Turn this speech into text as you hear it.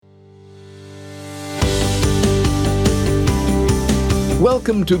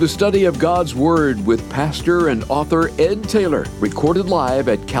Welcome to the study of God's Word with pastor and author Ed Taylor, recorded live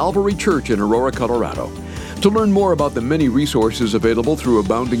at Calvary Church in Aurora, Colorado. To learn more about the many resources available through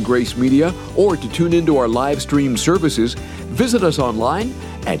Abounding Grace Media or to tune into our live stream services, visit us online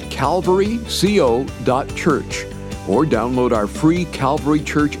at calvaryco.church or download our free Calvary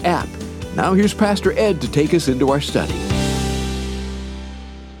Church app. Now here's Pastor Ed to take us into our study.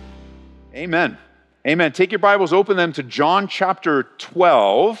 Amen. Amen. Take your Bibles, open them to John chapter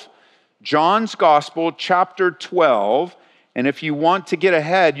 12. John's Gospel, chapter 12. And if you want to get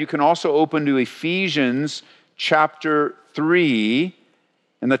ahead, you can also open to Ephesians chapter 3.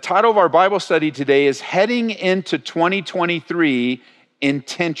 And the title of our Bible study today is Heading into 2023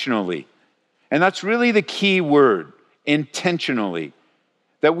 Intentionally. And that's really the key word, intentionally.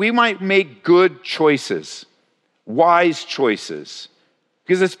 That we might make good choices, wise choices.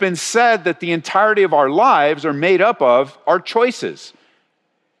 Because it's been said that the entirety of our lives are made up of our choices.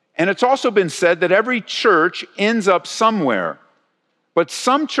 And it's also been said that every church ends up somewhere. But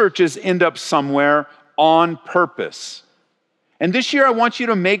some churches end up somewhere on purpose. And this year I want you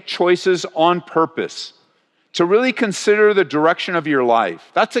to make choices on purpose. To really consider the direction of your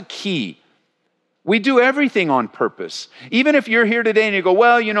life. That's a key. We do everything on purpose. Even if you're here today and you go,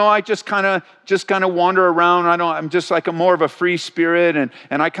 well, you know, I just kind of wander around. I'm just like more of a free spirit and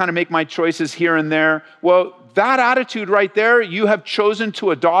I kind of make my choices here and there. Well, that attitude right there, you have chosen to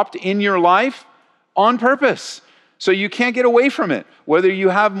adopt in your life on purpose. So you can't get away from it. Whether you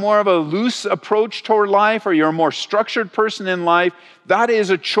have more of a loose approach toward life or you're a more structured person in life, that is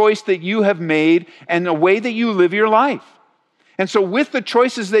a choice that you have made and a way that you live your life. And so with the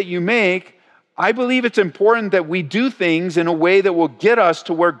choices that you make, I believe it's important that we do things in a way that will get us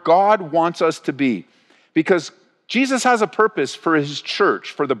to where God wants us to be. Because Jesus has a purpose for his church,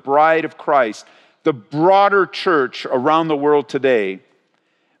 for the bride of Christ, the broader church around the world today.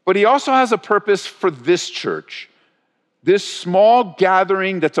 But he also has a purpose for this church, this small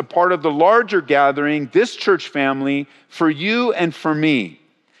gathering that's a part of the larger gathering, this church family, for you and for me.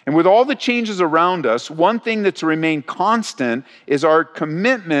 And with all the changes around us, one thing that's remained constant is our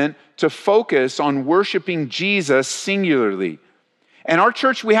commitment to focus on worshiping Jesus singularly. And our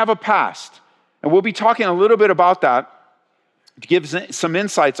church, we have a past. And we'll be talking a little bit about that to give some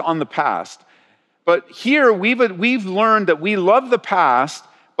insights on the past. But here, we've learned that we love the past,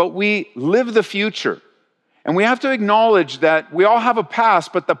 but we live the future. And we have to acknowledge that we all have a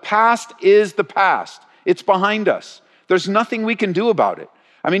past, but the past is the past. It's behind us. There's nothing we can do about it.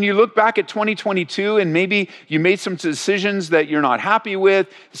 I mean, you look back at 2022 and maybe you made some decisions that you're not happy with,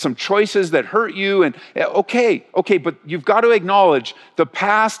 some choices that hurt you, and okay, but you've got to acknowledge the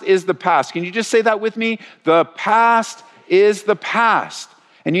past is the past. Can you just say that with me? The past is the past.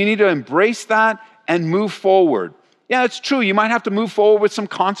 And you need to embrace that and move forward. Yeah, it's true. You might have to move forward with some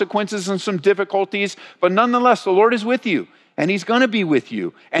consequences and some difficulties, but nonetheless, the Lord is with you and he's going to be with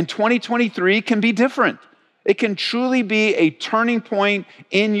you. And 2023 can be different. It can truly be a turning point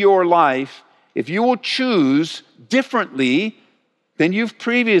in your life if you will choose differently than you've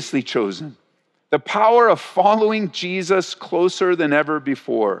previously chosen. The power of following Jesus closer than ever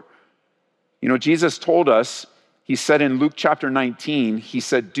before. You know, Jesus told us, he said in Luke chapter 19, he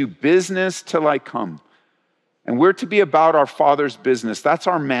said, do business till I come. And we're to be about our Father's business. That's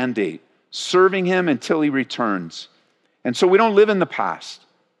our mandate, serving him until he returns. And so we don't live in the past.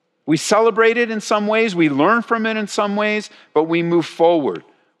 We celebrate it in some ways, we learn from it in some ways, but we move forward.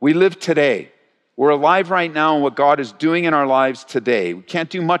 We live today. We're alive right now in what God is doing in our lives today. We can't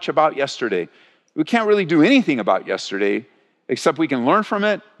do much about yesterday. We can't really do anything about yesterday, except we can learn from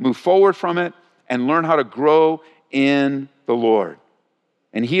it, move forward from it, and learn how to grow in the Lord.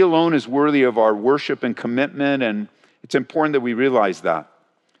 And he alone is worthy of our worship and commitment, and it's important that we realize that.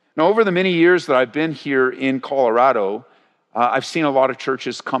 Now, over the many years that I've been here in Colorado, I've seen a lot of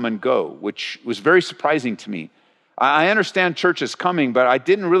churches come and go, which was very surprising to me. I understand churches coming, but I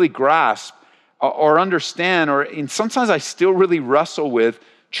didn't really grasp or understand, and sometimes I still really wrestle with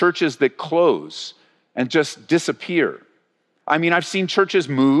churches that close and just disappear. I mean, I've seen churches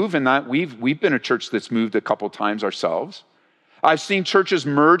move, and that we've been a church that's moved a couple times ourselves. I've seen churches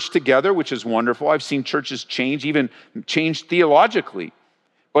merge together, which is wonderful. I've seen churches change, even change theologically.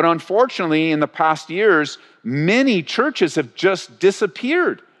 But unfortunately, in the past years, many churches have just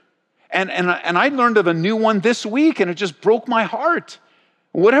disappeared. And I learned of a new one this week, and it just broke my heart.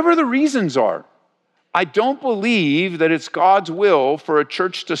 Whatever the reasons are, I don't believe that it's God's will for a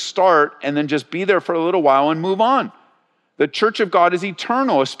church to start and then just be there for a little while and move on. The church of God is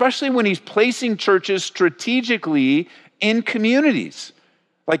eternal, especially when he's placing churches strategically in communities.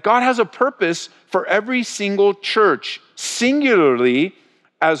 Like God has a purpose for every single church, singularly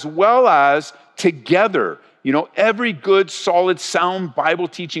as well as together. You know, every good, solid, sound Bible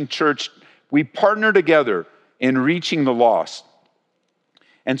teaching church, we partner together in reaching the lost.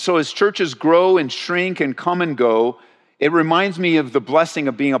 And so as churches grow and shrink and come and go, it reminds me of the blessing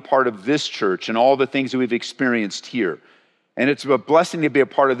of being a part of this church and all the things that we've experienced here. And it's a blessing to be a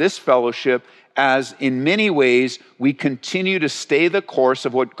part of this fellowship, as in many ways we continue to stay the course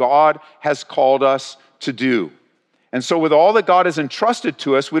of what God has called us to do. And so with all that God has entrusted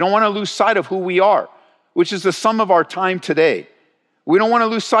to us, we don't want to lose sight of who we are, which is the sum of our time today. We don't want to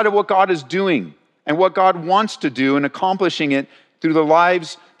lose sight of what God is doing and what God wants to do and accomplishing it through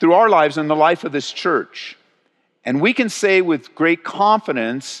our lives and the life of this church. And we can say with great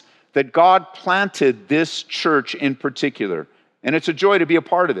confidence that God planted this church in particular, and it's a joy to be a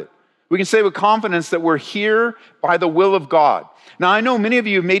part of it. We can say with confidence that we're here by the will of God. Now, I know many of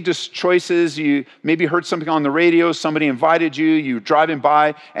you have made just choices. You maybe heard something on the radio, somebody invited you, you're driving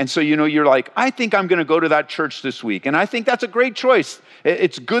by, and so you're like, I think I'm going to go to that church this week. And I think that's a great choice.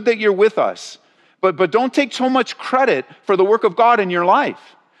 It's good that you're with us. But don't take so much credit for the work of God in your life.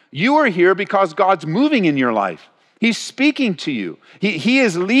 You are here because God's moving in your life. He's speaking to you. He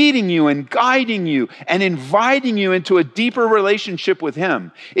is leading you and guiding you and inviting you into a deeper relationship with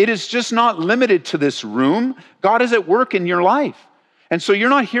Him. It is just not limited to this room. God is at work in your life. And so you're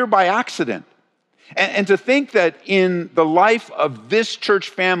not here by accident. And to think that in the life of this church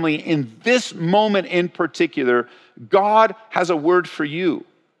family, in this moment in particular, God has a word for you.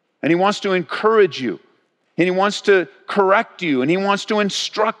 And He wants to encourage you. And He wants to correct you, and He wants to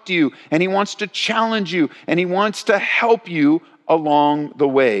instruct you, and He wants to challenge you, and He wants to help you along the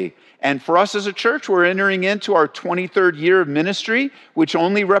way. And for us as a church, we're entering into our 23rd year of ministry, which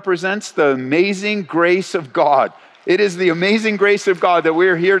only represents the amazing grace of God. It is the amazing grace of God that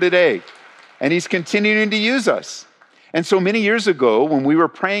we're here today, and He's continuing to use us. And so many years ago, when we were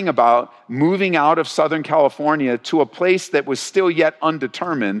praying about moving out of Southern California to a place that was still yet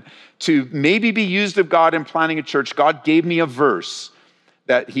undetermined to maybe be used of God in planting a church, God gave me a verse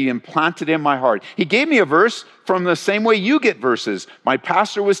that He implanted in my heart. He gave me a verse from the same way you get verses. My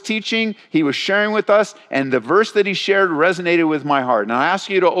pastor was teaching, he was sharing with us, and the verse that he shared resonated with my heart. And I ask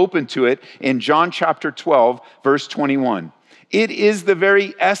you to open to it in John chapter 12, verse 21. It is the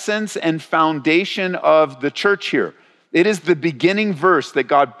very essence and foundation of the church here. It is the beginning verse that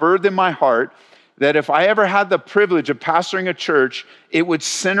God birthed in my heart, that if I ever had the privilege of pastoring a church, it would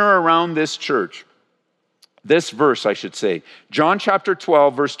center around this church. This verse, I should say. John chapter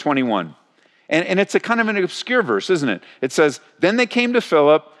 12, verse 21. And it's a kind of an obscure verse, isn't it? It says, Then they came to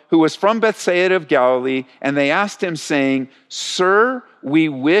Philip, who was from Bethsaida of Galilee, and they asked him, saying, Sir, we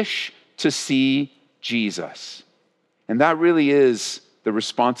wish to see Jesus. And that really is the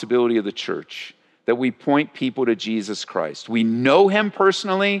responsibility of the church, that we point people to Jesus Christ. We know Him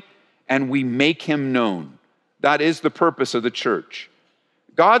personally, and we make Him known. That is the purpose of the church.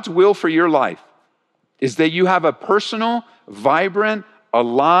 God's will for your life is that you have a personal, vibrant,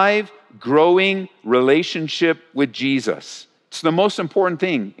 alive, growing relationship with Jesus. It's the most important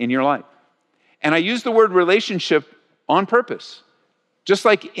thing in your life. And I use the word relationship on purpose. Just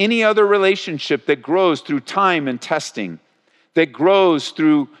like any other relationship that grows through time and testing, that grows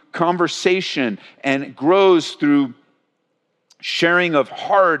through conversation and grows through sharing of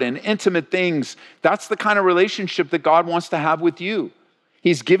hard and intimate things, that's the kind of relationship that God wants to have with you.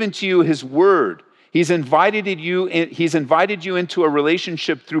 He's given to you His word. He's invited you into a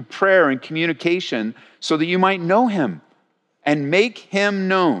relationship through prayer and communication so that you might know Him and make Him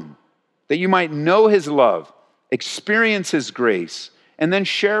known, that you might know His love, experience His grace, and then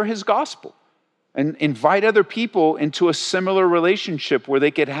share His gospel and invite other people into a similar relationship where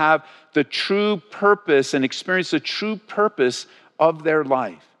they could have the true purpose and experience the true purpose of their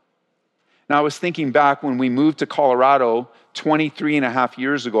life. Now, I was thinking back when we moved to Colorado 23 and a half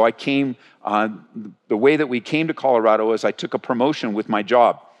years ago. The way that we came to Colorado is I took a promotion with my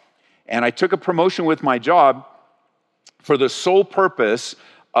job. And I took a promotion with my job for the sole purpose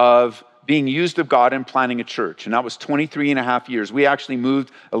of being used of God in planting a church. And that was 23 and a half years. We actually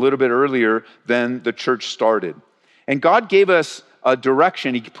moved a little bit earlier than the church started. And God gave us a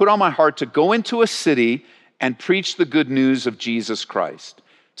direction. He put on my heart to go into a city and preach the good news of Jesus Christ.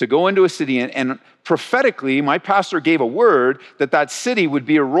 To go into a city, and prophetically, my pastor gave a word that city would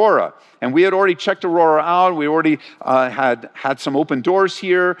be Aurora. And we had already checked Aurora out. We already had some open doors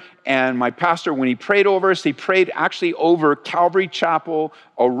here. And my pastor, when he prayed over us, he prayed actually over Calvary Chapel,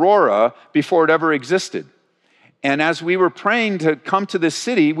 Aurora, before it ever existed. And as we were praying to come to this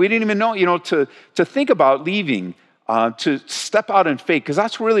city, we didn't even know, to think about leaving to step out in faith, because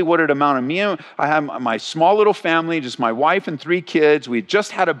that's really what it amounted. I have my small little family, just my wife and 3 kids. We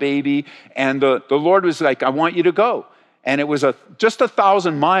just had a baby, and the Lord was like, I want you to go. And it was just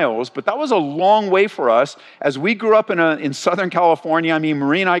 1,000 miles, but that was a long way for us. As we grew up in Southern California,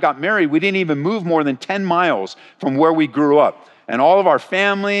 Marie and I got married, we didn't even move more than 10 miles from where we grew up. And all of our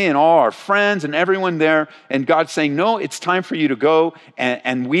family and all our friends and everyone there, and God's saying, no, it's time for you to go.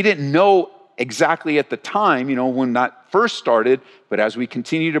 And we didn't know exactly at the time, when that first started, but as we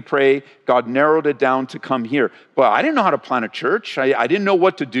continue to pray, God narrowed it down to come here. But I didn't know how to plant a church. I didn't know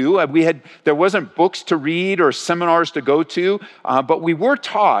what to do. There wasn't books to read or seminars to go to, but we were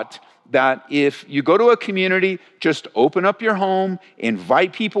taught that if you go to a community, just open up your home,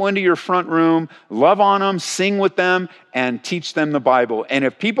 invite people into your front room, love on them, sing with them, and teach them the Bible. And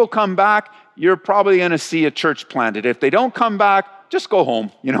if people come back, you're probably going to see a church planted. If they don't come back, just go home,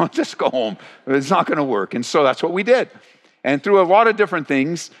 just go home. It's not going to work. And so that's what we did. And through a lot of different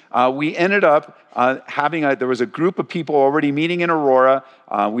things, we ended up there was a group of people already meeting in Aurora.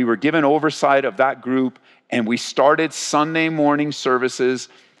 We were given oversight of that group, and we started Sunday morning services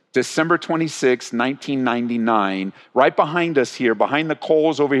December 26, 1999, right behind us here, behind the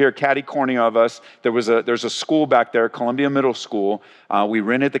Coles over here, catty corner of us, there's a school back there, Columbia Middle School. We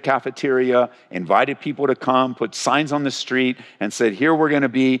rented the cafeteria, invited people to come, put signs on the street, and said, here we're going to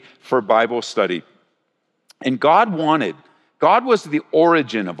be for Bible study. And God was the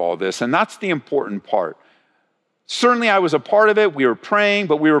origin of all this, and that's the important part. Certainly I was a part of it. We were praying,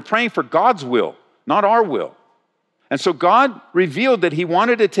 but we were praying for God's will, not our will. And so God revealed that he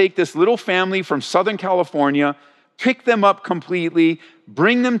wanted to take this little family from Southern California, pick them up completely,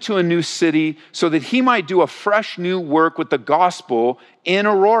 bring them to a new city so that he might do a fresh new work with the gospel in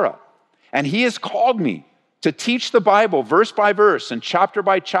Aurora. And he has called me to teach the Bible verse by verse and chapter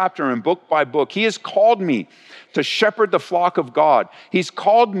by chapter and book by book. He has called me to shepherd the flock of God. He's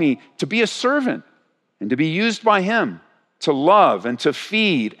called me to be a servant and to be used by him to love and to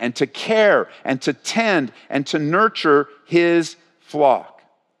feed and to care and to tend and to nurture his flock.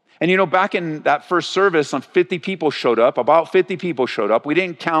 And back in that first service, 50 people showed up, about 50 people showed up. We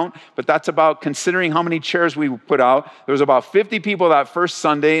didn't count, but that's about considering how many chairs we put out. There was about 50 people that first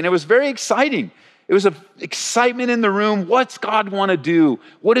Sunday, and it was very exciting. It was an excitement in the room. What's God want to do?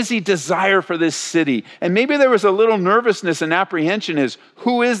 What does he desire for this city? And maybe there was a little nervousness and apprehension is,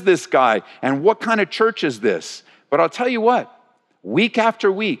 who is this guy? And what kind of church is this? But I'll tell you what, week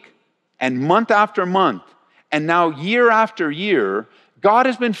after week and month after month, and now year after year, God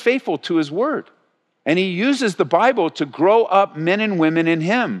has been faithful to his word. And he uses the Bible to grow up men and women in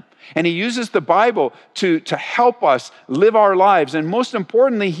him. And he uses the Bible to help us live our lives. And most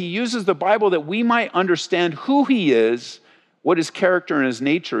importantly, he uses the Bible that we might understand who he is, what his character and his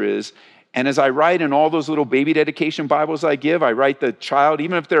nature is. And as I write in all those little baby dedication Bibles I give, I write the child,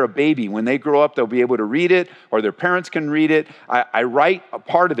 even if they're a baby, when they grow up, they'll be able to read it, or their parents can read it. I write a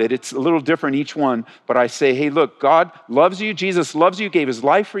part of it. It's a little different each one, but I say, hey, look, God loves you, Jesus loves you, gave his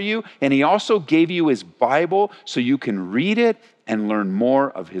life for you, and he also gave you his Bible so you can read it and learn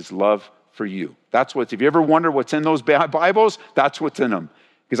more of his love for you. If you ever wonder what's in those Bibles, that's what's in them.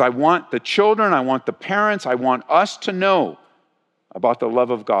 Because I want the children, I want the parents, I want us to know about the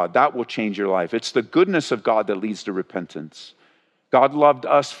love of God. That will change your life. It's the goodness of God that leads to repentance. God loved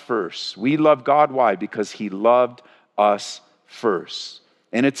us first. We love God. Why? Because he loved us first.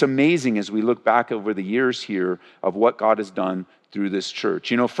 And it's amazing as we look back over the years here of what God has done through this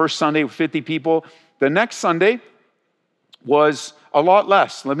church. First Sunday, 50 people. The next Sunday was a lot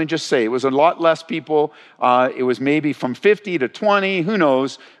less. Let me just say, it was a lot less people. It was maybe from 50 to 20, who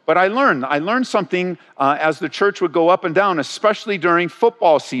knows? But I learned something as the church would go up and down, especially during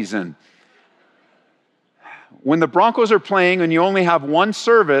football season. When the Broncos are playing and you only have one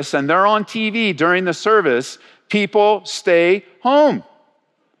service and they're on TV during the service, people stay home.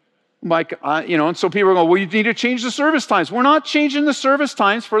 And so people are going, well, you need to change the service times. We're not changing the service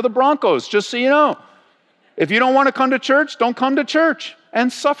times for the Broncos, just so you know. If you don't want to come to church, don't come to church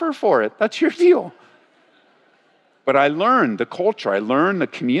and suffer for it. That's your deal. But I learned the culture. I learned the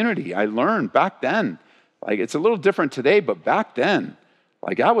community. I learned back then. It's a little different today, but back then,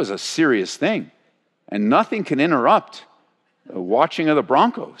 that was a serious thing. And nothing can interrupt the watching of the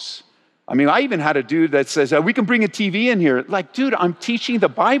Broncos. I even had a dude that says, we can bring a TV in here. Dude, I'm teaching the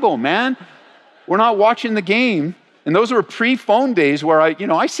Bible, man. We're not watching the game. And those were pre-phone days where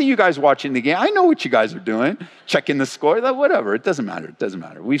I see you guys watching the game. I know what you guys are doing, checking the score, whatever. It doesn't matter. It doesn't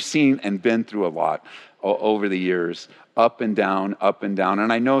matter. We've seen and been through a lot over the years, up and down, up and down.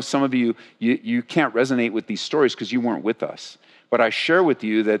 And I know some of you can't resonate with these stories because you weren't with us. But I share with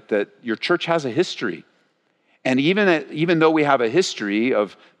you that your church has a history. And even though we have a history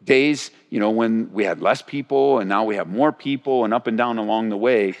of days, when we had less people and now we have more people and up and down along the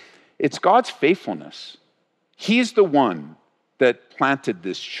way, it's God's faithfulness. He's the one that planted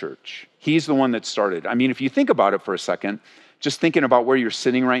this church. He's the one that started. I mean, if you think about it for a second, just thinking about where you're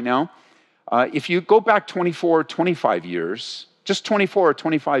sitting right now, if you go back 24 or 25 years, just 24 or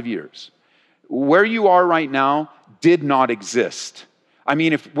 25 years, where you are right now did not exist. I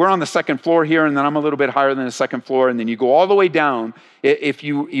mean, if we're on the second floor here and then I'm a little bit higher than the second floor and then you go all the way down, if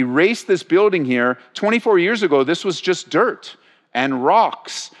you erase this building here, 24 years ago, this was just dirt and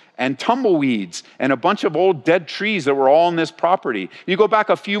rocks and tumbleweeds and a bunch of old dead trees that were all on this property. You go back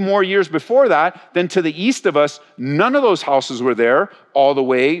a few more years before that, then to the east of us, none of those houses were there all the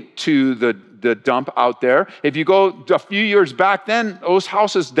way to the dump out there. If you go a few years back then, those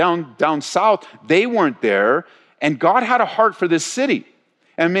houses down south, they weren't there. And God had a heart for this city.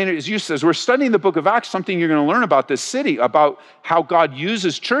 And I mean, as we're studying the book of Acts, something you're going to learn about this city, about how God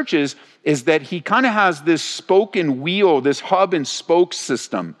uses churches, is that he kind of has this spoke and wheel, this hub and spoke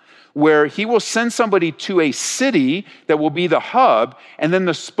system, where he will send somebody to a city that will be the hub, and then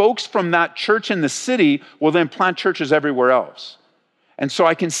the spokes from that church in the city will then plant churches everywhere else. And so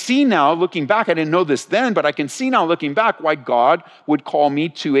I can see now, looking back, I didn't know this then, but I can see now, looking back, why God would call me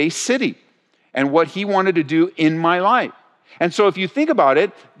to a city and what he wanted to do in my life. And so if you think about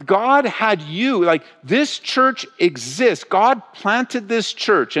it, God had you, like this church exists. God planted this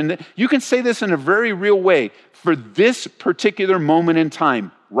church. And you can say this in a very real way for this particular moment in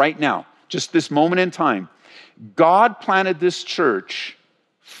time, right now, just this moment in time. God planted this church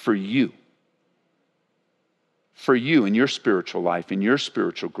for you in your spiritual life, in your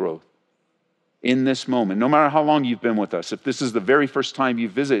spiritual growth. In this moment, no matter how long you've been with us, if this is the very first time you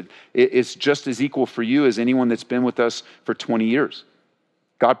visit, it's just as equal for you as anyone that's been with us for 20 years.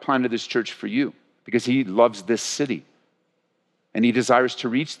 God planted this church for you because he loves this city. And he desires to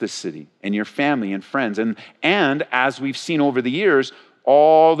reach this city and your family and friends. And as we've seen over the years,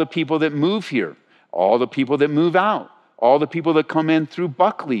 all the people that move here, all the people that move out, all the people that come in through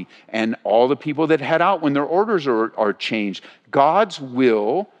Buckley, and all the people that head out when their orders are changed. God's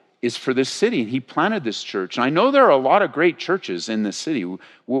will is for this city. He planted this church. And I know there are a lot of great churches in this city.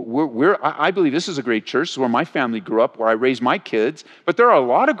 I believe this is a great church. This is where my family grew up, where I raised my kids. But there are a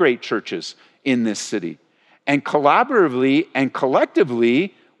lot of great churches in this city. And collaboratively and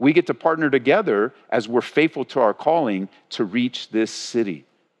collectively, we get to partner together as we're faithful to our calling to reach this city.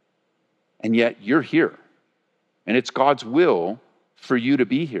 And yet you're here. And it's God's will for you to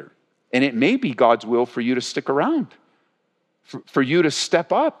be here. And it may be God's will for you to stick around, for you to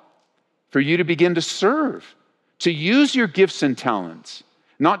step up, for you to begin to serve, to use your gifts and talents,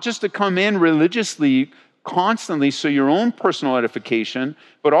 not just to come in religiously, constantly, so your own personal edification,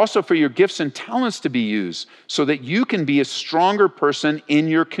 but also for your gifts and talents to be used so that you can be a stronger person in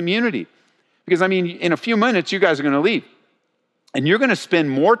your community. Because, I mean, in a few minutes, you guys are going to leave. And you're going to spend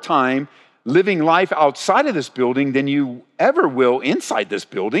more time living life outside of this building than you ever will inside this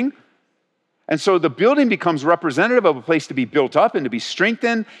building. And so the building becomes representative of a place to be built up and to be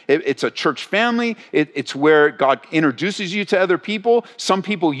strengthened. It's a church family. It's where God introduces you to other people. Some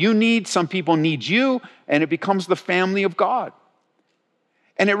people you need, some people need you, and it becomes the family of God.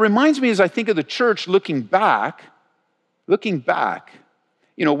 And it reminds me, as I think of the church looking back,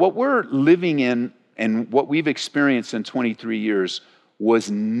 what we're living in and what we've experienced in 23 years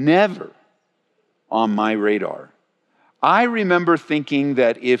was never on my radar. I remember thinking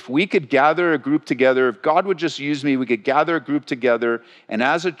that if we could gather a group together, if God would just use me, we could gather a group together, and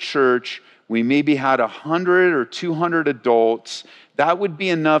as a church, we maybe had 100 or 200 adults. That would be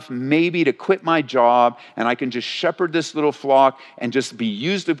enough maybe to quit my job, and I can just shepherd this little flock and just be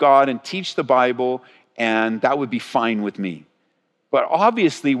used of God and teach the Bible, and that would be fine with me. But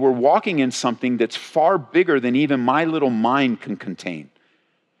obviously, we're walking in something that's far bigger than even my little mind can contain,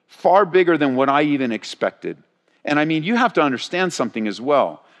 far bigger than what I even expected. And I mean, you have to understand something as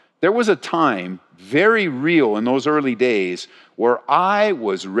well. There was a time, very real in those early days, where I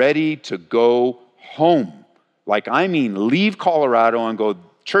was ready to go home. Like, I mean, leave Colorado and go,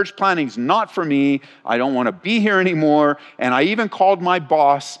 church planning's not for me. I don't want to be here anymore. And I even called my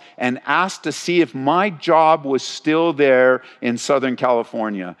boss and asked to see if my job was still there in Southern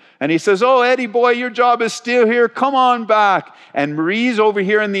California. And he says, "Oh, Eddie boy, your job is still here. Come on back." And Marie's over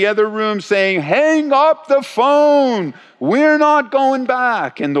here in the other room saying, "Hang up the phone. We're not going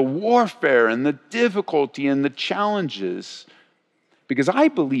back." And the warfare and the difficulty and the challenges. Because I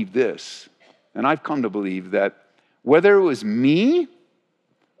believe this, and I've come to believe that whether it was me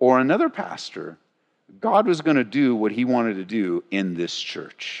or another pastor, God was going to do what he wanted to do in this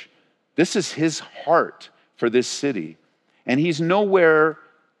church. This is his heart for this city. And he's anywhere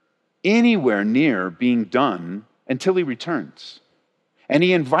near being done until he returns. And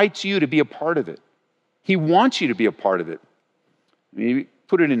he invites you to be a part of it. He wants you to be a part of it. Maybe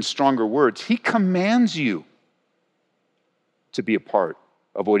put it in stronger words. He commands you to be a part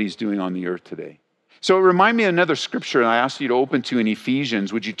of what he's doing on the earth today. So it reminded me of another scripture, and I asked you to open to in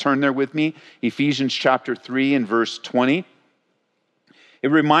Ephesians. Would you turn there with me? Ephesians chapter 3 and verse 20. It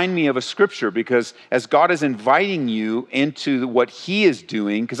reminded me of a scripture because as God is inviting you into what he is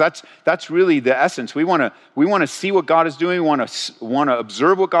doing, because that's really the essence. We want to see what God is doing. We want to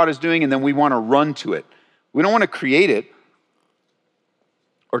observe what God is doing, and then we want to run to it. We don't want to create it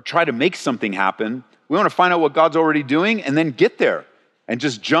or try to make something happen. We want to find out what God's already doing and then get there and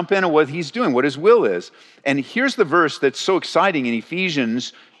just jump into what he's doing, what his will is. And here's the verse that's so exciting in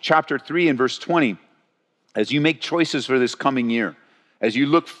Ephesians chapter 3 and verse 20. As you make choices for this coming year, as you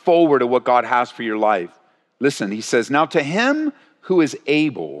look forward to what God has for your life, listen, he says, now to him who is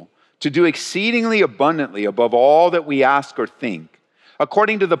able to do exceedingly abundantly above all that we ask or think,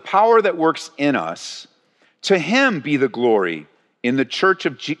 according to the power that works in us, to him be the glory in the church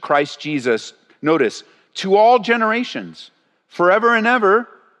of Christ Jesus, notice, to all generations, forever and ever,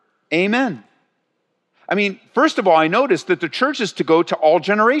 amen. I mean, first of all, I noticed that the church is to go to all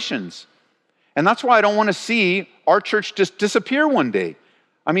generations. And that's why I don't want to see our church just disappear one day.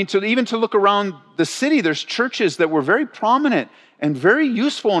 I mean, even to look around the city, there's churches that were very prominent and very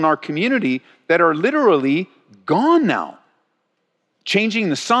useful in our community that are literally gone now. Changing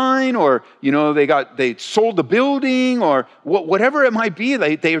the sign, or they sold the building, or whatever it might be,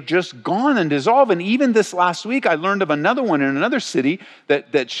 they are just gone and dissolved. And even this last week, I learned of another one in another city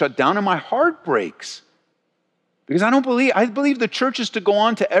that shut down, and my heart breaks. Because I believe the church is to go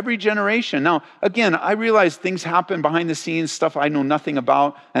on to every generation. Now, again, I realize things happen behind the scenes, stuff I know nothing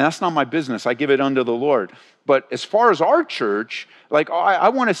about, and that's not my business. I give it unto the Lord. But as far as our church, I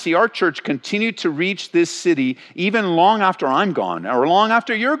want to see our church continue to reach this city even long after I'm gone or long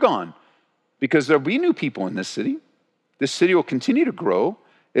after you're gone. Because there'll be new people in this city. This city will continue to grow.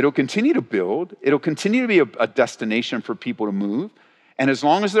 It'll continue to build. It'll continue to be a destination for people to move. And as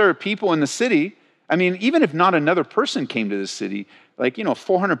long as there are people in the city, I mean, even if not another person came to the city,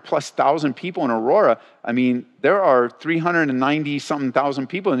 400,000+ people in Aurora, I mean, there are 390-something thousand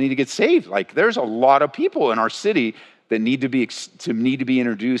people that need to get saved. There's a lot of people in our city that need to be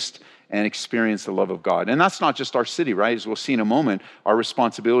introduced and experience the love of God. And that's not just our city, right? As we'll see in a moment, our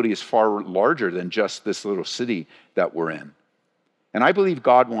responsibility is far larger than just this little city that we're in. And I believe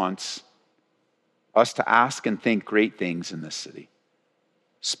God wants us to ask and think great things in this city,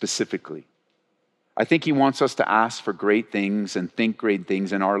 specifically. I think he wants us to ask for great things and think great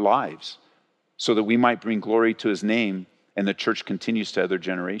things in our lives so that we might bring glory to his name and the church continues to other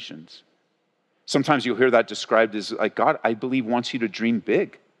generations. Sometimes you'll hear that described as God, I believe, wants you to dream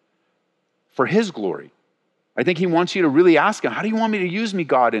big for his glory. I think he wants you to really ask him, how do you want me to use me,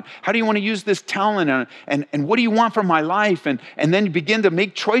 God? And how do you want to use this talent? And what do you want from my life? And then you begin to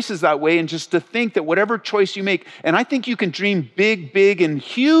make choices that way and just to think that whatever choice you make, and I think you can dream big, and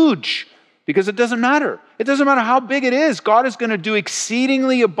huge. Because it doesn't matter. It doesn't matter how big it is. God is going to do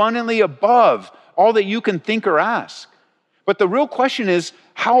exceedingly abundantly above all that you can think or ask. But the real question is,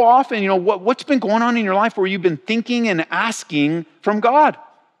 how often, what's been going on in your life where you've been thinking and asking from God?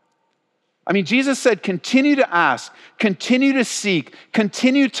 I mean, Jesus said, continue to ask, continue to seek,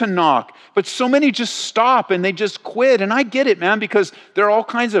 continue to knock. But so many just stop and they just quit. And I get it, man, because there are all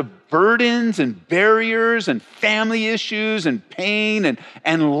kinds of burdens and barriers and family issues and pain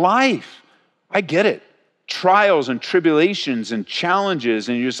and life. I get it. Trials and tribulations and challenges.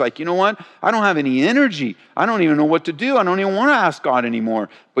 And you're just like, you know what? I don't have any energy. I don't even know what to do. I don't even want to ask God anymore.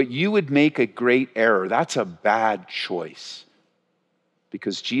 But you would make a great error. That's a bad choice.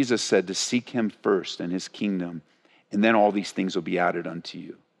 Because Jesus said to seek him first and his kingdom, and then all these things will be added unto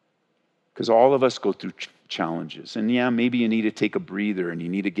you. Because all of us go through challenges. And yeah, maybe you need to take a breather and you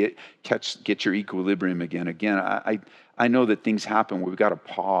need to get your equilibrium again. Again, I know that things happen where we got to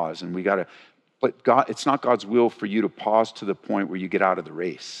pause and but God, it's not God's will for you to pause to the point where you get out of the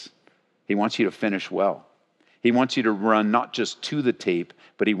race. He wants you to finish well. He wants you to run not just to the tape,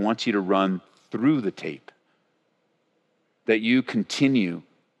 but he wants you to run through the tape. That you continue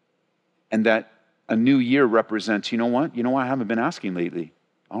and that a new year represents, you know what? I haven't been asking lately.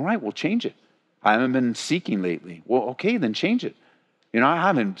 All right, well, change it. I haven't been seeking lately. Well, okay, then change it. I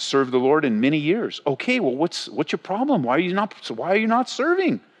haven't served the Lord in many years. Okay, well, what's your problem? Why are you not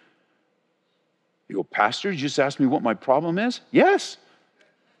serving? You go, Pastor, you just asked me what my problem is? Yes.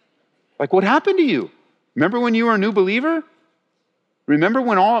 What happened to you? Remember when you were a new believer? Remember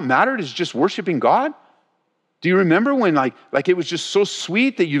when all it mattered is just worshiping God? Do you remember when like it was just so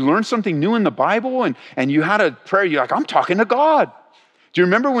sweet that you learned something new in the Bible and you had a prayer, you're like, I'm talking to God. Do you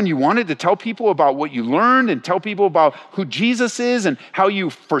remember when you wanted to tell people about what you learned and tell people about who Jesus is and how you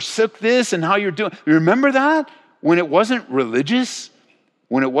forsook this and how you're doing? You remember that? When it wasn't religious?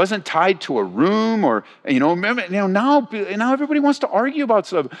 When it wasn't tied to a room or, remember, now everybody wants to argue about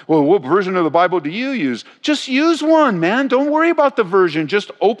stuff. Well, what version of the Bible do you use? Just use one, man. Don't worry about the version. Just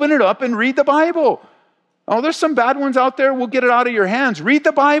open it up and read the Bible. Oh, there's some bad ones out there. We'll get it out of your hands. Read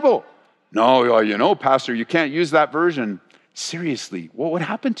the Bible. No, Pastor, you can't use that version. Seriously, what would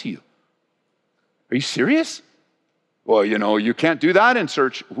happen to you? Are you serious? Well, you can't do that in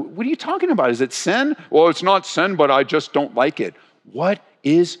search. What are you talking about? Is it sin? Well, it's not sin, but I just don't like it. What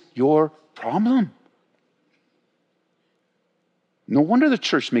is your problem? No wonder the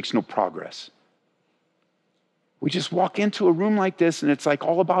church makes no progress. We just walk into a room like this and it's like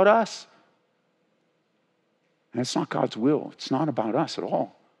all about us. And it's not God's will. It's not about us at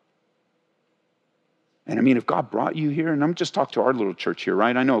all. And I mean, if God brought you here, and I'm just talking to our little church here,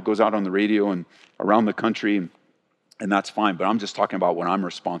 right? I know it goes out on the radio and around the country, and that's fine, but I'm just talking about what I'm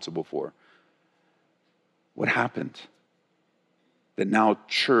responsible for. What happened? That now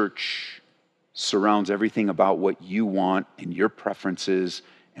church surrounds everything about what you want and your preferences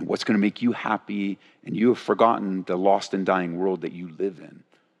and what's going to make you happy, and you have forgotten the lost and dying world that you live in.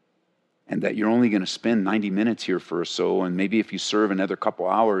 And that you're only going to spend 90 minutes here for or so, and maybe if you serve another couple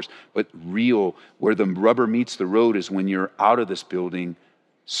hours, but real, where the rubber meets the road is when you're out of this building,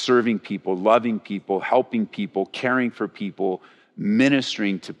 serving people, loving people, helping people, caring for people,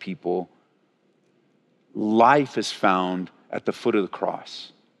 ministering to people. Life is found at the foot of the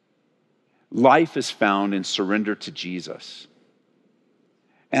cross. Life is found in surrender to Jesus.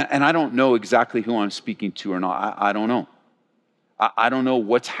 And I don't know exactly who I'm speaking to or not. I don't know. I don't know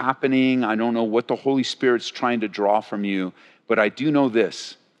what's happening. I don't know what the Holy Spirit's trying to draw from you. But I do know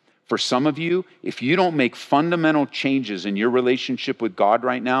this. For some of you, if you don't make fundamental changes in your relationship with God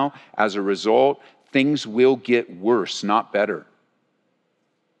right now, as a result, things will get worse, not better.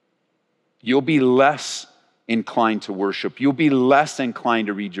 You'll be less inclined to worship. You'll be less inclined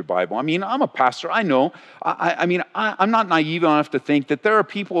to read your Bible. I mean, I'm a pastor. I know. I'm not naive enough to think that there are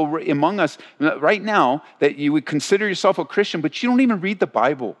people among us right now that you would consider yourself a Christian, but you don't even read the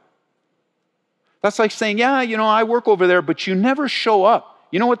Bible. That's like saying, yeah, I work over there, but you never show up.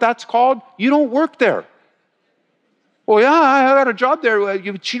 You know what that's called? You don't work there. Well, yeah, I got a job there,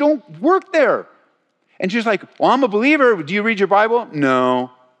 but you don't work there. And she's like, well, I'm a believer. Do you read your Bible?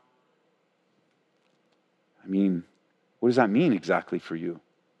 No. I mean, what does that mean exactly for you?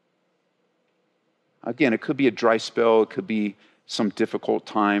 Again, it could be a dry spell. It could be some difficult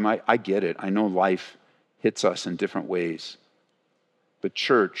time. I get it. I know life hits us in different ways. But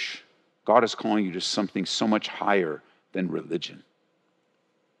church, God is calling you to something so much higher than religion.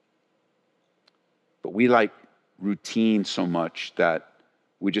 But we like routine so much that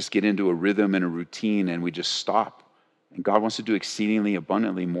we just get into a rhythm and a routine and we just stop. And God wants to do exceedingly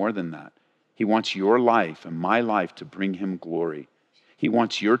abundantly more than that. He wants your life and my life to bring him glory. He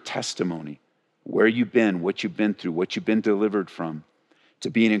wants your testimony, where you've been, what you've been through, what you've been delivered from,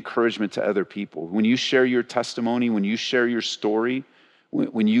 to be an encouragement to other people. When you share your testimony, when you share your story,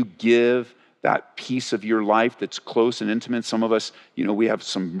 when you give that piece of your life that's close and intimate, some of us, we have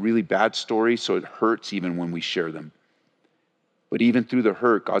some really bad stories, so it hurts even when we share them. But even through the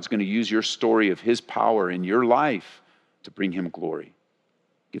hurt, God's going to use your story of his power in your life to bring him glory.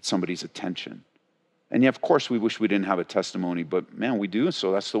 Get somebody's attention. And yeah, of course, we wish we didn't have a testimony, but man, we do,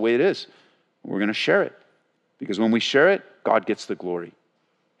 so that's the way it is. We're going to share it. Because when we share it, God gets the glory.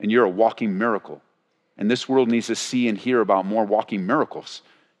 And you're a walking miracle. And this world needs to see and hear about more walking miracles,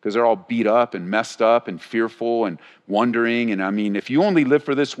 because they're all beat up and messed up and fearful and wondering. And I mean, if you only live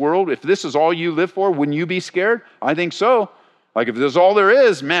for this world, if this is all you live for, wouldn't you be scared? I think so. Like if this is all there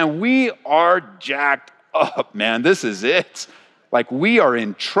is, man, we are jacked up, man. This is it. Like we are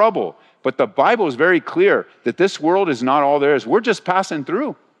in trouble. But the Bible is very clear that this world is not all there is. We're just passing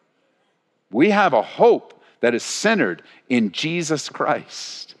through. We have a hope that is centered in Jesus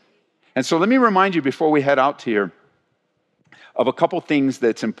Christ. And so let me remind you before we head out here of a couple things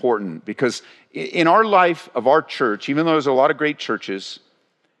that's important. Because in our life of our church, even though there's a lot of great churches,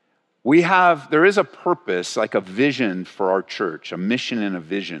 there is a purpose, like a vision for our church, a mission and a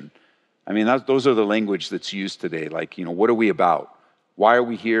vision. I mean, those are the language that's used today. Like, what are we about? Why are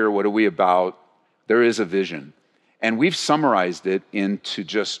we here? What are we about? There is a vision. And we've summarized it into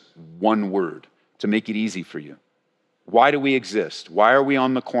just one word to make it easy for you. Why do we exist? Why are we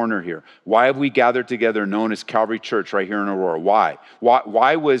on the corner here? Why have we gathered together known as Calvary Church right here in Aurora? Why?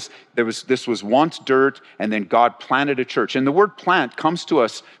 Why was this was once dirt and then God planted a church? And the word plant comes to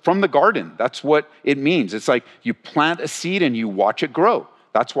us from the garden. That's what it means. It's like you plant a seed and you watch it grow.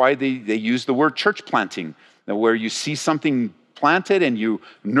 That's why they use the word church planting, where you see something planted and you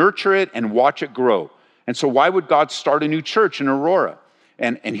nurture it and watch it grow. And so why would God start a new church in Aurora?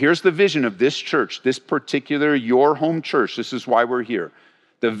 And here's the vision of this church, this particular your home church. This is why we're here.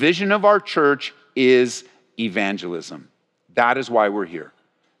 The vision of our church is evangelism. That is why we're here.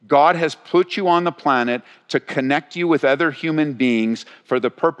 God has put you on the planet to connect you with other human beings for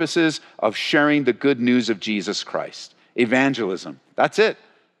the purposes of sharing the good news of Jesus Christ. Evangelism. That's it.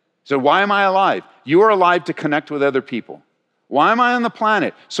 So why am I alive? You are alive to connect with other people. Why am I on the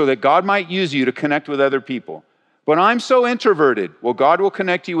planet? So that God might use you to connect with other people. But I'm so introverted. Well, God will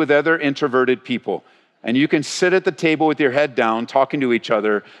connect you with other introverted people. And you can sit at the table with your head down, talking to each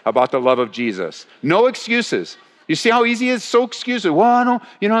other about the love of Jesus. No excuses. You see how easy it is? So excuses. Well, I don't,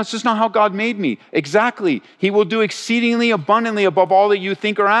 it's just not how God made me. Exactly. He will do exceedingly abundantly above all that you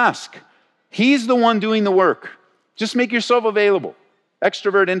think or ask. He's the one doing the work. Just make yourself available.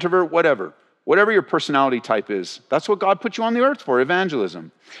 Extrovert, introvert, whatever. Whatever your personality type is. That's what God put you on the earth for,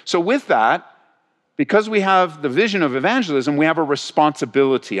 evangelism. So with that, because we have the vision of evangelism, we have a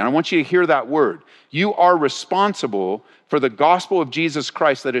responsibility. And I want you to hear that word. You are responsible for the gospel of Jesus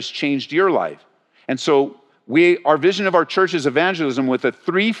Christ that has changed your life. And so our vision of our church is evangelism with a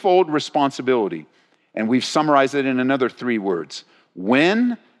threefold responsibility. And we've summarized it in another 3 words.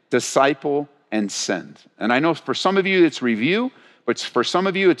 Win, disciple, and send. And I know for some of you it's review, but for some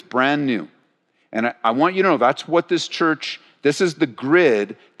of you it's brand new. And I want you to know that's what this is the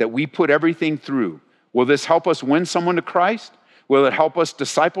grid that we put everything through. Will this help us win someone to Christ? Will it help us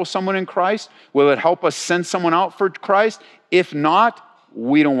disciple someone in Christ? Will it help us send someone out for Christ? If not,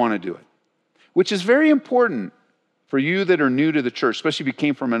 we don't want to do it. Which is very important for you that are new to the church, especially if you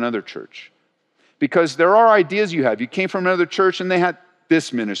came from another church. Because there are ideas you have. You came from another church and they had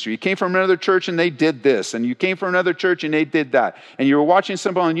this ministry. You came from another church and they did this. And you came from another church and they did that. And you were watching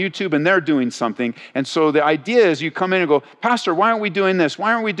somebody on YouTube and they're doing something. And so the idea is you come in and go, Pastor, why aren't we doing this?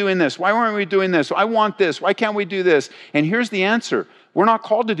 Why aren't we doing this? Why aren't we doing this? I want this. Why can't we do this? And here's the answer. We're not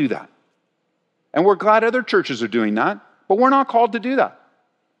called to do that. And we're glad other churches are doing that, but we're not called to do that.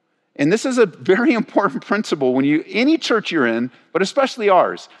 And this is a very important principle when any church you're in, but especially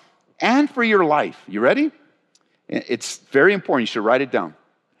ours, and for your life. You ready? It's very important. You should write it down.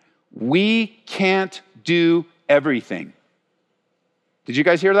 We can't do everything. Did you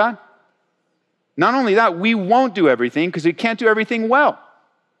guys hear that? Not only that, we won't do everything because we can't do everything well.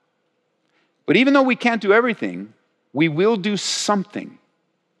 But even though we can't do everything, we will do something.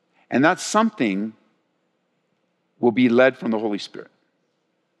 And that something will be led from the Holy Spirit.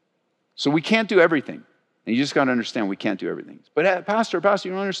 So we can't do everything. And you just got to understand we can't do everything. But Pastor,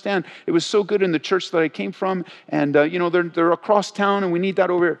 you don't understand. It was so good in the church that I came from, and they're across town, and we need that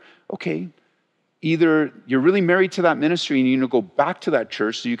over here. Okay, either you're really married to that ministry and you need to go back to that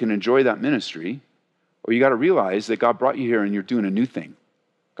church so you can enjoy that ministry, or you got to realize that God brought you here and you're doing a new thing.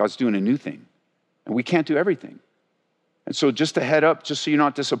 God's doing a new thing, and we can't do everything. And so just to head up, just so you're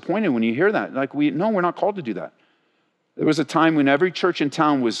not disappointed when you hear that, we're not called to do that. There was a time when every church in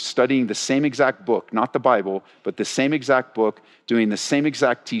town was studying the same exact book, not the Bible, but the same exact book, doing the same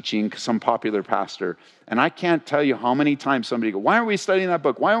exact teaching, some popular pastor. And I can't tell you how many times somebody goes, why aren't we studying that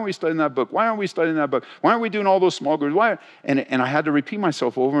book? Why aren't we studying that book? Why aren't we studying that book? Why aren't we doing all those small groups? Why? And I had to repeat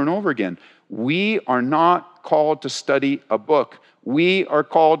myself over and over again. We are not called to study a book. We are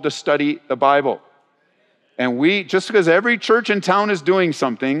called to study the Bible. And just because every church in town is doing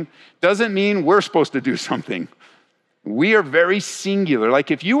something doesn't mean we're supposed to do something. We are very singular. Like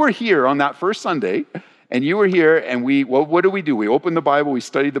if you were here on that first Sunday and you were here and what do? We opened the Bible, we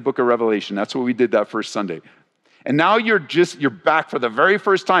studied the book of Revelation. That's what we did that first Sunday. And now you're back for the very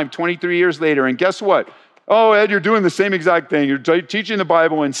first time 23 years later. And guess what? Oh, Ed, you're doing the same exact thing. You're teaching the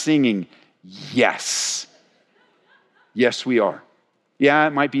Bible and singing. Yes. Yes, we are. Yeah,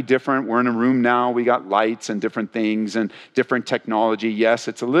 it might be different. We're in a room now. We got lights and different things and different technology. Yes,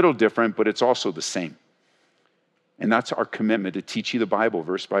 it's a little different, but it's also the same. And that's our commitment to teach you the Bible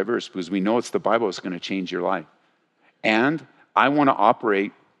verse by verse because we know it's the Bible that's going to change your life. And I want to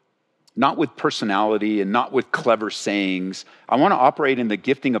operate not with personality and not with clever sayings. I want to operate in the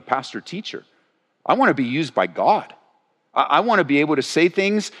gifting of pastor-teacher. I want to be used by God. I want to be able to say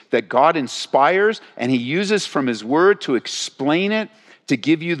things that God inspires and he uses from his word to explain it, to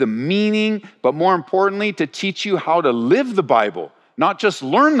give you the meaning, but more importantly, to teach you how to live the Bible, not just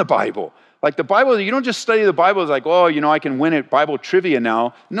learn the Bible, Like the Bible, you don't just study the Bible as like, oh, I can win at Bible trivia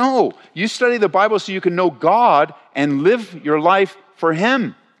now. No, you study the Bible so you can know God and live your life for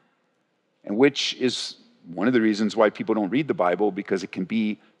Him. And which is one of the reasons why people don't read the Bible, because it can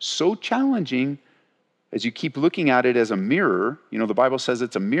be so challenging as you keep looking at it as a mirror. The Bible says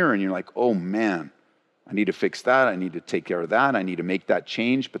it's a mirror, and you're like, oh man, I need to fix that. I need to take care of that. I need to make that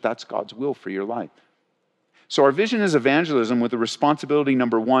change. But that's God's will for your life. So our vision is evangelism with the responsibility,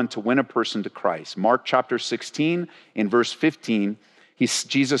 number one, to win a person to Christ. Mark chapter 16, in verse 15,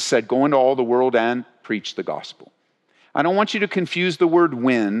 Jesus said, go into all the world and preach the gospel. I don't want you to confuse the word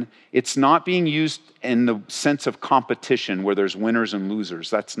win. It's not being used in the sense of competition where there's winners and losers.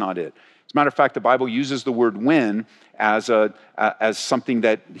 That's not it. As a matter of fact, the Bible uses the word win as something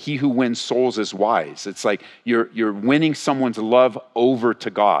that he who wins souls is wise. It's like you're winning someone's love over to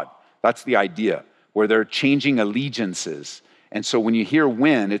God. That's the idea, where they're changing allegiances. And so when you hear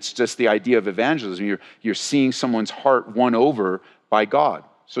win, it's just the idea of evangelism. You're seeing someone's heart won over by God.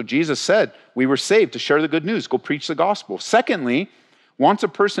 So Jesus said, we were saved to share the good news. Go preach the gospel. Secondly, once a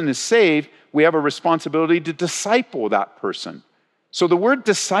person is saved, we have a responsibility to disciple that person. So the word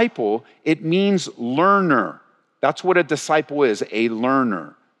disciple, it means learner. That's what a disciple is, a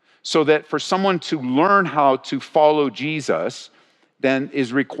learner. So that for someone to learn how to follow Jesus, then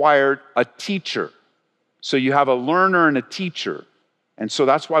is required a teacher. So you have a learner and a teacher. And so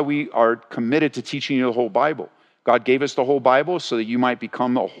that's why we are committed to teaching you the whole Bible. God gave us the whole Bible so that you might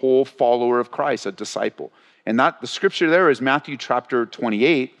become a whole follower of Christ, a disciple. And the scripture there is Matthew chapter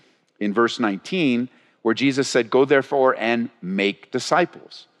 28 in verse 19, where Jesus said, go therefore and make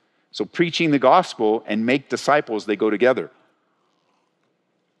disciples. So preaching the gospel and make disciples, they go together.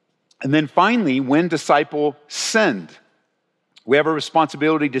 And then finally, when disciple, send. We have a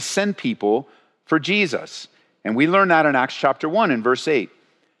responsibility to send people for Jesus. And we learn that in Acts chapter 1 in verse 8.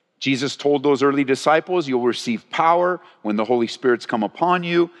 Jesus told those early disciples, you'll receive power when the Holy Spirit's come upon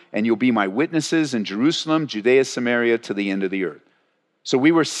you, and you'll be my witnesses in Jerusalem, Judea, Samaria, to the end of the earth. So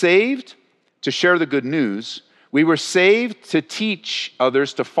we were saved to share the good news. We were saved to teach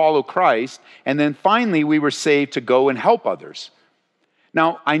others to follow Christ. And then finally, we were saved to go and help others.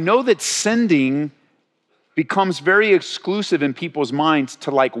 Now, I know that sending becomes very exclusive in people's minds to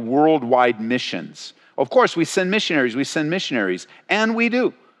like worldwide missions. Of course, we send missionaries, and we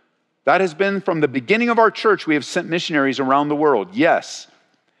do. That has been from the beginning of our church. We have sent missionaries around the world, yes.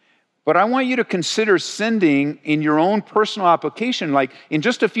 But I want you to consider sending in your own personal application. Like in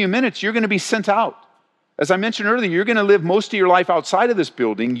just a few minutes, you're going to be sent out. As I mentioned earlier, you're going to live most of your life outside of this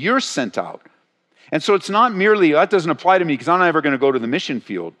building. You're sent out. And so it's not merely, that doesn't apply to me because I'm not ever going to go to the mission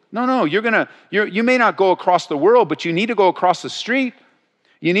field. No, you may not go across the world, but you need to go across the street.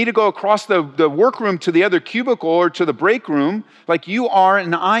 You need to go across the workroom to the other cubicle or to the break room. Like you are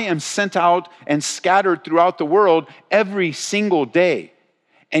and I am sent out and scattered throughout the world every single day.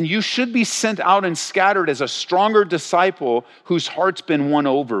 And you should be sent out and scattered as a stronger disciple whose heart's been won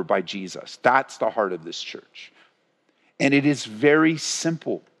over by Jesus. That's the heart of this church. And it is very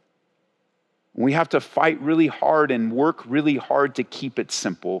simple. We have to fight really hard and work really hard to keep it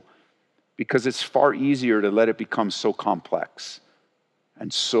simple because it's far easier to let it become so complex.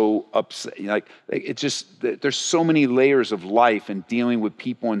 And so upset, it's just there's so many layers of life and dealing with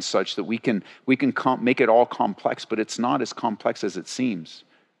people and such that we can make it all complex, but it's not as complex as it seems.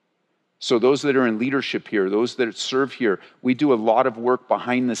 So those that are in leadership here, those that serve here, we do a lot of work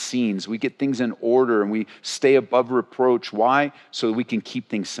behind the scenes. We get things in order and we stay above reproach. Why? So that we can keep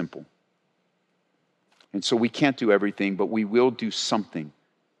things simple. And so we can't do everything, but we will do something.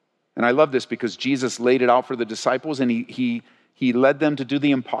 And I love this because Jesus laid it out for the disciples and he led them to do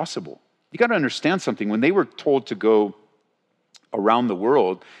the impossible. You got to understand something. When they were told to go around the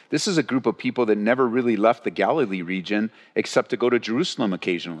world, this is a group of people that never really left the Galilee region except to go to Jerusalem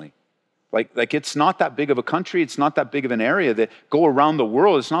occasionally. Like it's not that big of a country. It's not that big of an area that go around the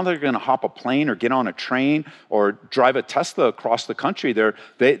world. It's not that they're going to hop a plane or get on a train or drive a Tesla across the country.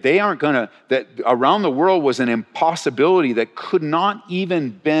 They aren't going to, that around the world was an impossibility that could not even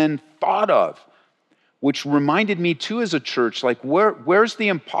been thought of. Which reminded me too as a church, like where's the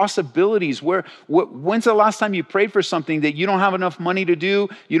impossibilities? When's the last time you prayed for something that you don't have enough money to do,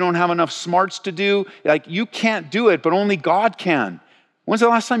 you don't have enough smarts to do? Like you can't do it, but only God can. When's the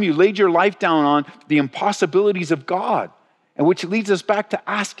last time you laid your life down on the impossibilities of God? And which leads us back to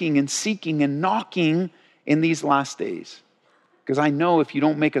asking and seeking and knocking in these last days. Because I know if you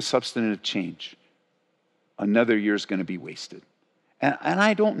don't make a substantive change, another year is going to be wasted. And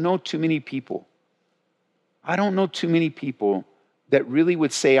I don't know too many people. I don't know too many people that really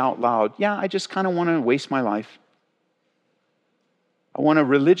would say out loud, yeah, I just kind of want to waste my life. I want to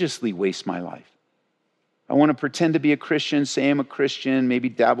religiously waste my life. I want to pretend to be a Christian, say I'm a Christian, maybe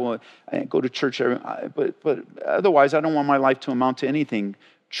dabble, and go to church, but otherwise I don't want my life to amount to anything.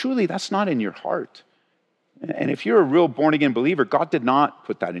 Truly, that's not in your heart. And if you're a real born-again believer, God did not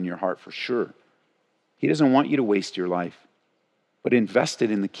put that in your heart for sure. He doesn't want you to waste your life, but invest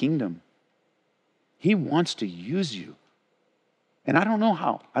it in the kingdom. He wants to use you. And I don't know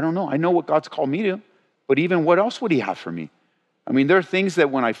how. I don't know. I know what God's called me to, but even what else would he have for me? I mean, there are things that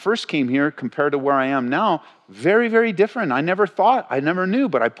when I first came here compared to where I am now, very, very different. I never thought, I never knew,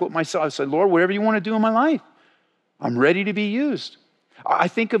 but I said, Lord, whatever you want to do in my life, I'm ready to be used. I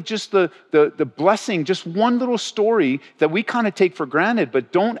think of just the blessing, just one little story that we kind of take for granted,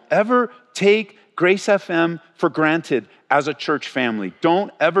 but don't ever take Grace FM for granted as a church family.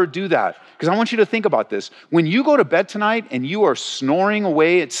 Don't ever do that. Because I want you to think about this. When you go to bed tonight and you are snoring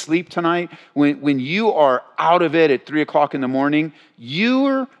away at sleep tonight, when you are out of it at 3 o'clock in the morning,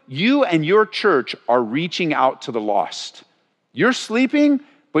 you and your church are reaching out to the lost. You're sleeping,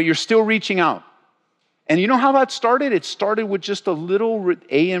 but you're still reaching out. And you know how that started? It started with just a little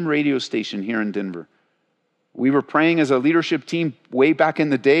AM radio station here in Denver. We were praying as a leadership team way back in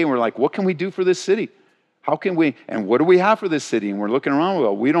the day, and we're like, what can we do for this city? How can we, and what do we have for this city? And we're looking around,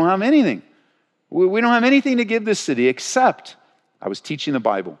 well, we don't have anything. We don't have anything to give this city except I was teaching the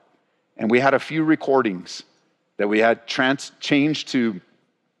Bible. And we had a few recordings that we had changed to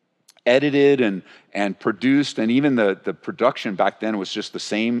edited and produced, and even the production back then was just the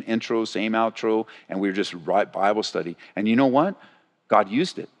same intro, same outro, and we were just Bible study. And you know what? God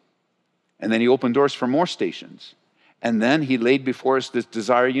used it. And then he opened doors for more stations. And then he laid before us this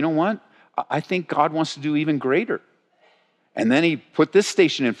desire, you know what? I think God wants to do even greater. And then he put this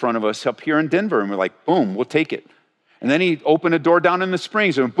station in front of us up here in Denver, and we're like, boom, we'll take it. And then he opened a door down in the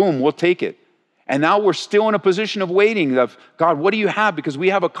Springs, and boom, we'll take it. And now we're still in a position of waiting of, God, what do you have? Because we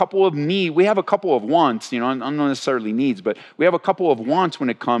have a couple of wants, not necessarily needs, but we have a couple of wants when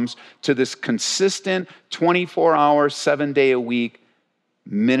it comes to this consistent 24-hour, 7-day-a-week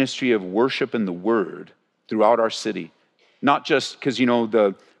ministry of worship and the word throughout our city. Not just because,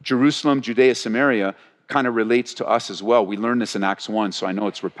 the Jerusalem, Judea, Samaria kind of relates to us as well. We learned this in Acts 1, so I know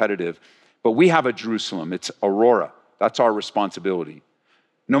it's repetitive. But we have a Jerusalem. It's Aurora. That's our responsibility.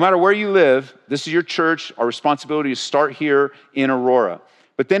 No matter where you live, this is your church. Our responsibility is start here in Aurora.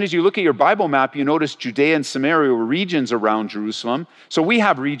 But then as you look at your Bible map, you notice Judea and Samaria were regions around Jerusalem. So we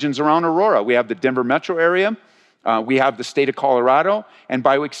have regions around Aurora. We have the Denver metro area. We have the state of Colorado. And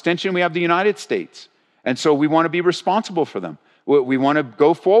by extension, we have the United States. And so we want to be responsible for them. We want to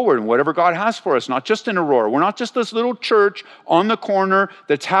go forward in whatever God has for us, not just in Aurora. We're not just this little church on the corner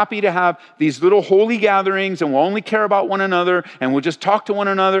that's happy to have these little holy gatherings and we'll only care about one another and we'll just talk to one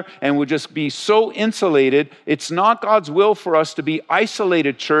another and we'll just be so insulated. It's not God's will for us to be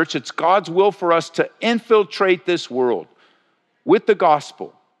isolated church. It's God's will for us to infiltrate this world with the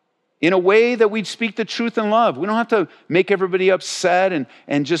gospel in a way that we'd speak the truth in love. We don't have to make everybody upset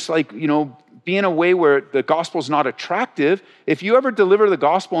and just be in a way where the gospel's not attractive. If you ever deliver the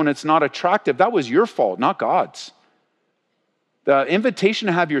gospel and it's not attractive, that was your fault, not God's. The invitation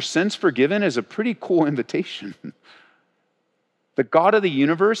to have your sins forgiven is a pretty cool invitation. The God of the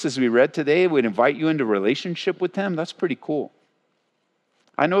universe, as we read today, would invite you into relationship with him. That's pretty cool.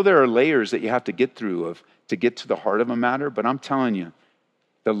 I know there are layers that you have to get through to get to the heart of a matter, but I'm telling you,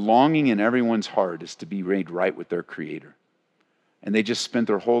 the longing in everyone's heart is to be made right with their Creator. And they just spent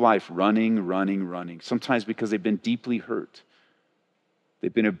their whole life running, sometimes because they've been deeply hurt.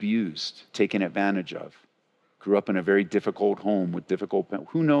 They've been abused, taken advantage of, grew up in a very difficult home with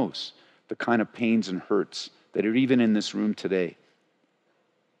who knows, the kind of pains and hurts that are even in this room today.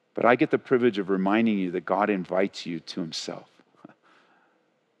 But I get the privilege of reminding you that God invites you to himself,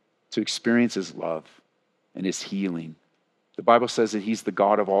 to experience his love and his healing. The Bible says that he's the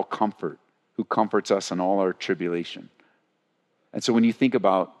God of all comfort, who comforts us in all our tribulation. And so when you think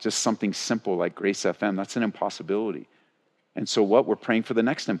about just something simple like Grace FM, that's an impossibility. And so what? We're praying for the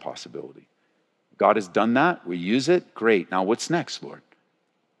next impossibility. God has done that. We use it. Great. Now what's next, Lord?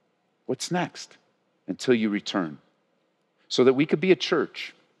 What's next? Until you return. So that we could be a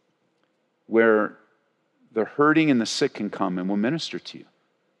church where the hurting and the sick can come and we'll minister to you.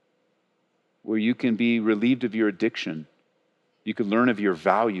 Where you can be relieved of your addiction. You can learn of your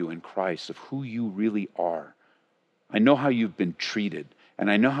value in Christ, of who you really are. I know how you've been treated, and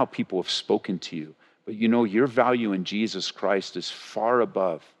I know how people have spoken to you, but your value in Jesus Christ is far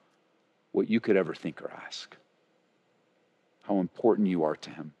above what you could ever think or ask. How important you are to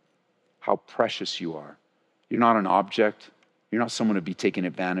him, how precious you are. You're not an object. You're not someone to be taken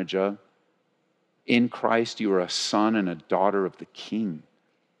advantage of. In Christ, you are a son and a daughter of the King.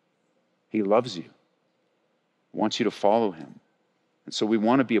 He loves you, wants you to follow him. And so we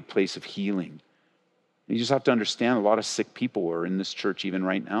want to be a place of healing. You just have to understand a lot of sick people are in this church even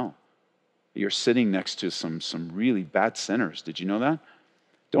right now. You're sitting next to some really bad sinners. Did you know that?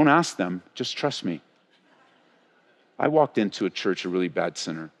 Don't ask them, just trust me. I walked into a church, a really bad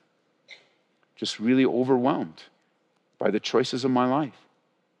sinner, just really overwhelmed by the choices of my life.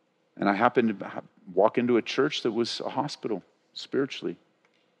 And I happened to walk into a church that was a hospital spiritually.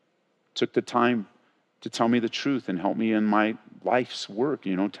 Took the time to tell me the truth and help me in my life's work,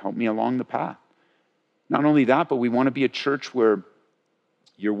 to help me along the path. Not only that, but we want to be a church where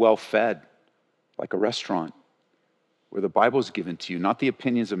you're well fed, like a restaurant, where the Bible is given to you, not the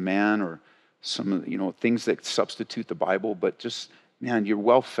opinions of man or some things that substitute the Bible, but just, man, you're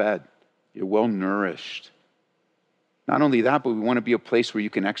well fed, you're well nourished. Not only that, but we want to be a place where you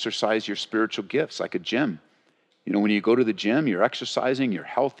can exercise your spiritual gifts, like a gym. When you go to the gym, you're exercising, you're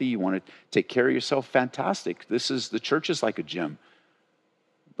healthy, you want to take care of yourself, fantastic. The church is like a gym.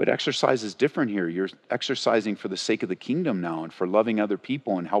 But exercise is different here. You're exercising for the sake of the kingdom now and for loving other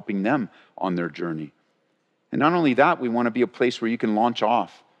people and helping them on their journey. And not only that, we want to be a place where you can launch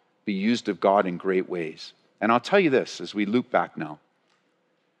off, be used of God in great ways. And I'll tell you this as we loop back now.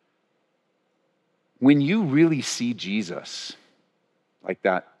 When you really see Jesus, like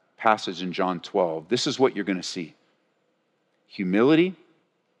that passage in John 12, this is what you're going to see. Humility,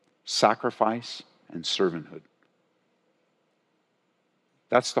 sacrifice, and servanthood.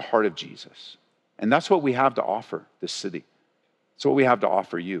 That's the heart of Jesus. And that's what we have to offer this city. That's what we have to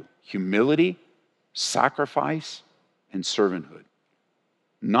offer you. Humility, sacrifice, and servanthood.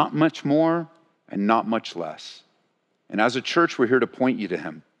 Not much more and not much less. And as a church, we're here to point you to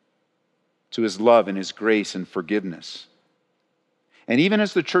him, to his love and his grace and forgiveness. And even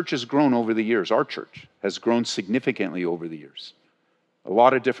as the church has grown over the years, our church has grown significantly over the years. A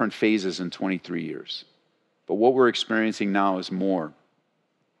lot of different phases in 23 years. But what we're experiencing now is more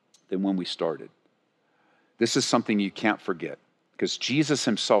than when we started. This is something you can't forget, because Jesus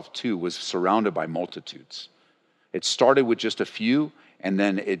himself too was surrounded by multitudes. It started with just a few, and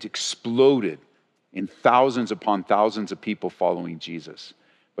then it exploded in thousands upon thousands of people following Jesus.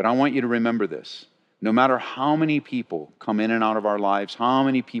 But I want you to remember this. No matter how many people come in and out of our lives, how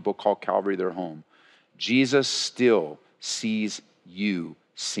many people call Calvary their home, Jesus still sees you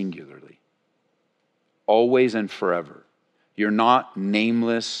singularly. Always and forever. You're not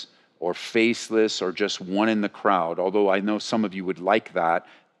nameless or faceless or just one in the crowd, although I know some of you would like that.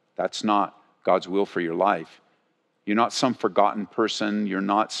 That's not God's will for your life. You're not some forgotten person. You're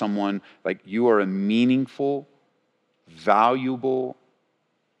not someone, you are a meaningful, valuable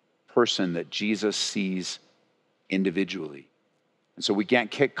person that Jesus sees individually. And so we can't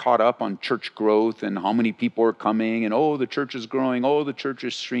get caught up on church growth and how many people are coming and, the church is growing, the church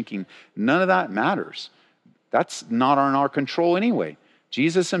is shrinking. None of that matters. That's not on our control anyway.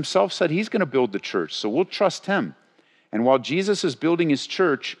 Jesus himself said he's going to build the church, so we'll trust him. And while Jesus is building his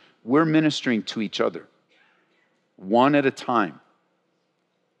church, we're ministering to each other, one at a time.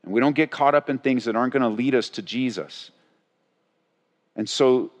 And we don't get caught up in things that aren't going to lead us to Jesus. And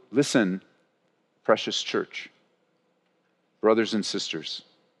so, listen, precious church, brothers and sisters,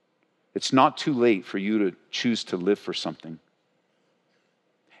 it's not too late for you to choose to live for something.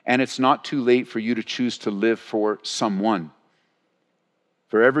 And it's not too late for you to choose to live for someone.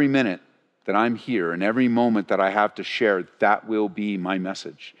 For every minute that I'm here and every moment that I have to share, that will be my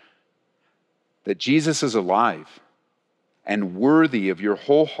message. That Jesus is alive and worthy of your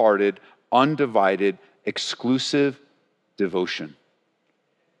wholehearted, undivided, exclusive devotion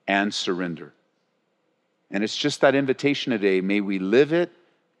and surrender. And it's just that invitation today. May we live it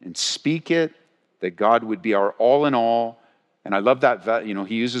and speak it, that God would be our all in all. And I love that,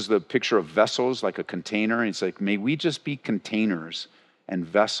 he uses the picture of vessels like a container. And it's like, may we just be containers and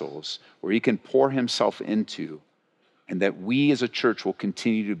vessels where he can pour himself into, and that we as a church will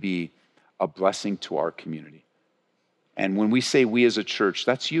continue to be a blessing to our community. And when we say we as a church,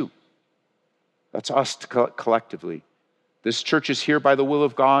 that's you. That's us collectively. This church is here by the will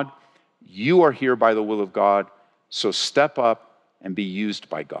of God. You are here by the will of God. So step up and be used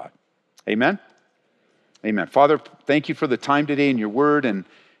by God. Amen? Amen. Father, thank you for the time today in your word. And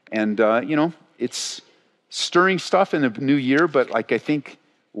it's stirring stuff in the new year, but I think,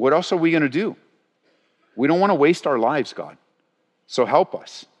 what else are we going to do? We don't want to waste our lives, God. So help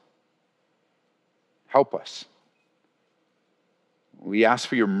us. Help us. We ask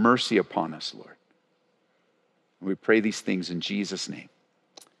for your mercy upon us, Lord. We pray these things in Jesus' name.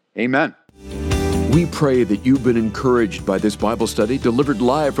 Amen. We pray that you've been encouraged by this Bible study delivered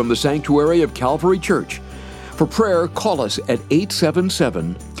live from the sanctuary of Calvary Church. For prayer, call us at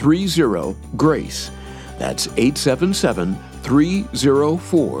 877-30-GRACE. That's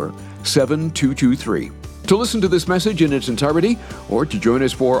 877-304-7223. To listen to this message in its entirety or to join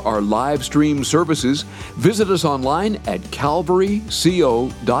us for our live stream services, visit us online at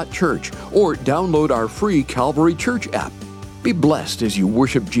calvaryco.church or download our free Calvary Church app. Be blessed as you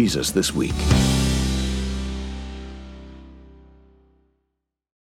worship Jesus this week.